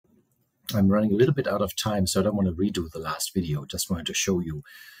I'm running a little bit out of time, so I don't want to redo the last video. Just wanted to show you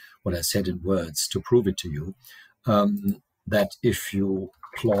what I said in words to prove it to you. That if you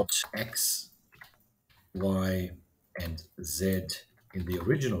plot X, Y, and Z in the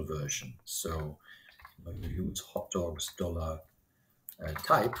original version, so you use hot dogs dollar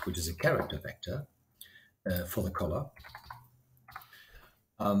type, which is a character vector for the color,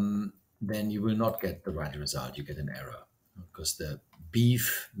 then you will not get the right result. You get an error because the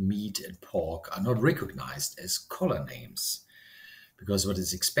beef, meat, and pork are not recognized as color names, because what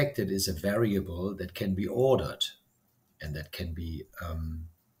is expected is a variable that can be ordered and that can be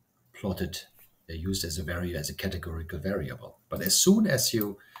plotted, used as a categorical variable. But as soon as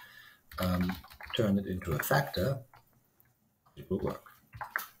you turn it into a factor, it will work.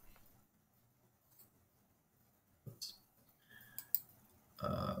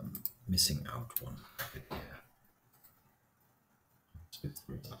 Missing out one.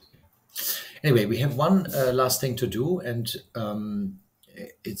 Anyway, we have one last thing to do, and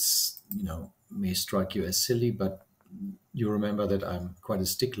it's, may strike you as silly, but you remember that I'm quite a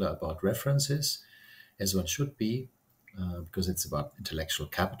stickler about references, as one should be, because it's about intellectual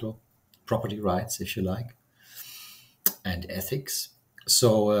capital, property rights, if you like, and ethics.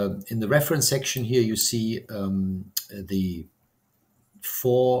 So in the reference section here, you see the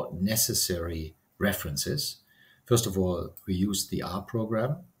 4 necessary references. First of all, we use the R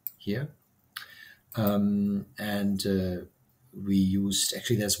program here. We used,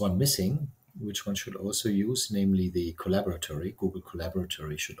 actually there's one missing, which one should also use, namely the Colaboratory. Google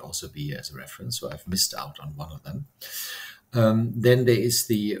Colaboratory should also be as a reference, so I've missed out on one of them. Then there is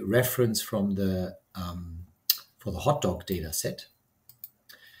the reference from the for the hot dog data set.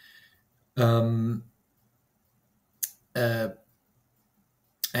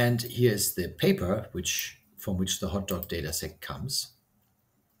 And here's the paper from which the hot dog data set comes.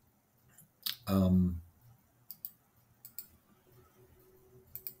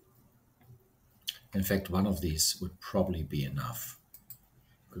 In fact, one of these would probably be enough.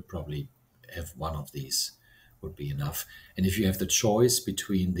 Could probably have one of these would be enough. And if you have the choice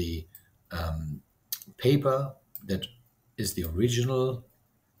between the paper that is the original,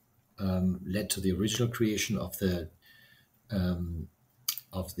 led to the original creation of the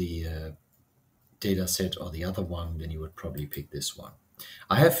data set, or the other one, then you would probably pick this one.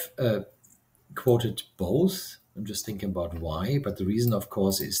 I have quoted both. I'm just thinking about why, but the reason, of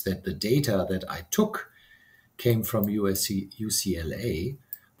course, is that the data that I took came from UCLA,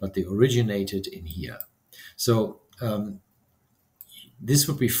 but they originated in here. So this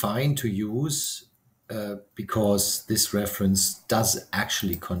would be fine to use because this reference does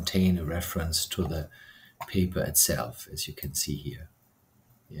actually contain a reference to the paper itself, as you can see here.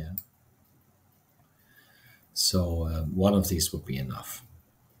 Yeah. So one of these would be enough.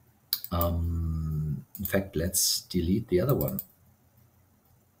 In fact, let's delete the other one.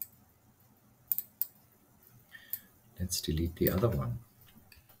 Let's delete the other one.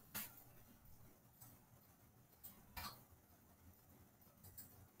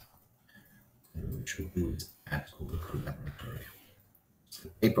 We should use at Google Colaboratory. The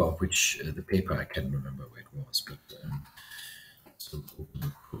paper of which the paper I can't remember where it was, but so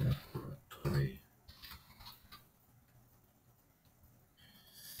Google Colaboratory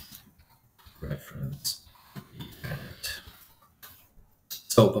reference.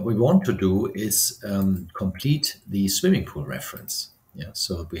 So what we want to do is complete the swimming pool reference. Yeah.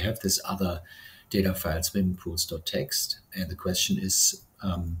 So we have this other data file, swimmingpools.txt, and the question is,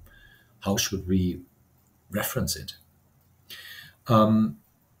 how should we reference it? And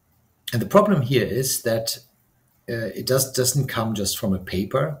the problem here is that it doesn't come just from a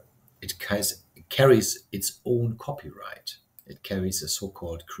paper. It carries its own copyright. It carries a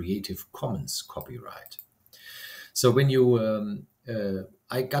so-called Creative Commons copyright. So when you,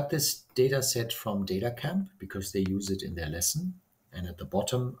 I got this data set from DataCamp because they use it in their lesson. And at the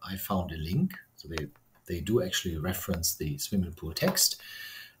bottom, I found a link. So they do actually reference the swimming pool text.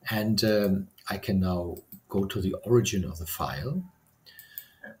 And I can now go to the origin of the file,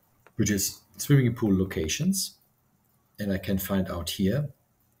 which is swimming pool locations. And I can find out here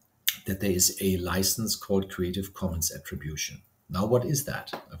that there is a license called Creative Commons Attribution. Now, what is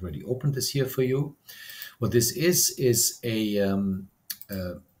that? I've already opened this here for you. What this is a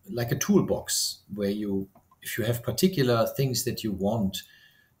like a toolbox where if you have particular things that you want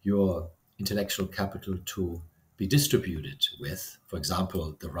your intellectual capital to be distributed with, for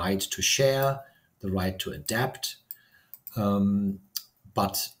example, the right to share, the right to adapt,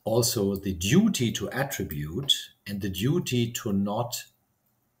 but also the duty to attribute and the duty to not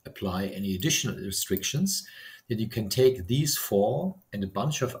apply any additional restrictions, that you can take these 4 and a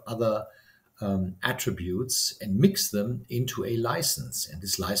bunch of other attributes and mix them into a license. And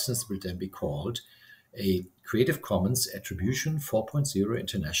this license will then be called a Creative Commons Attribution 4.0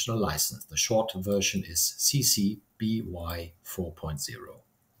 International License. The short version is CC BY 4.0.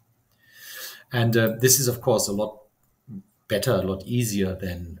 And this is, of course, a lot better, a lot easier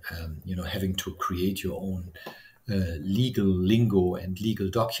than having to create your own legal lingo and legal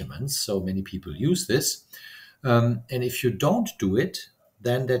documents. So many people use this. And if you don't do it,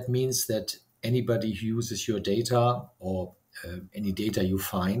 then that means that anybody who uses your data or any data you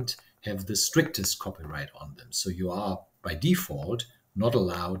find have the strictest copyright on them. So you are, by default, not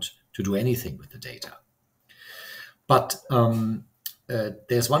allowed to do anything with the data. But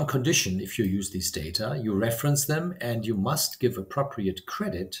there's one condition if you use these data. You reference them and you must give appropriate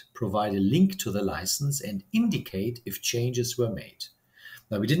credit, provide a link to the license, and indicate if changes were made.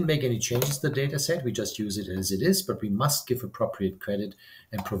 Now, we didn't make any changes to the data set. We just use it as it is, but we must give appropriate credit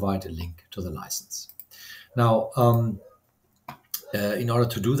and provide a link to the license. Now, in order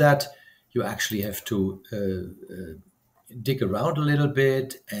to do that, you actually have to dig around a little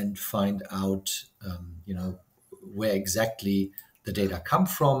bit and find out, where exactly the data come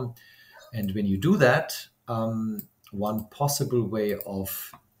from. And when you do that, one possible way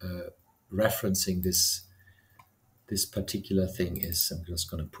of referencing this particular thing is, I'm just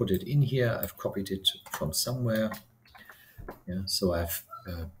going to put it in here. I've copied it from somewhere. Yeah, so I've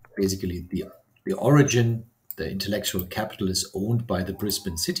basically the origin, the intellectual capital is owned by the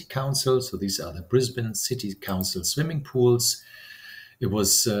Brisbane City Council. So these are the Brisbane City Council swimming pools. It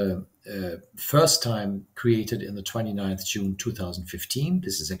was first time created in the 29th June 2015.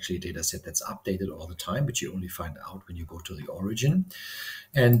 This is actually a data set that's updated all the time, but you only find out when you go to the origin.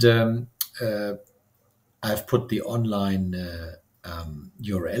 And I've put the online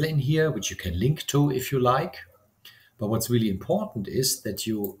URL in here, which you can link to if you like. But what's really important is that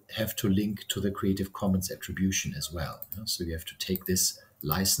you have to link to the Creative Commons attribution as well. So you have to take this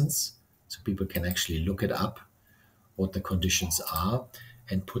license so people can actually look it up, what the conditions are,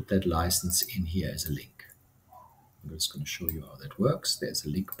 and put that license in here as a link. I'm just going to show you how that works. There's a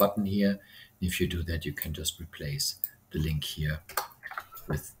link button here. If you do that, you can just replace the link here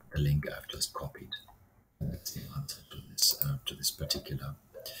with the link I've just copied. That's the answer to this particular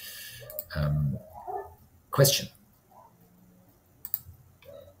question.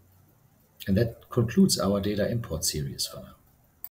 And that concludes our data import series for now.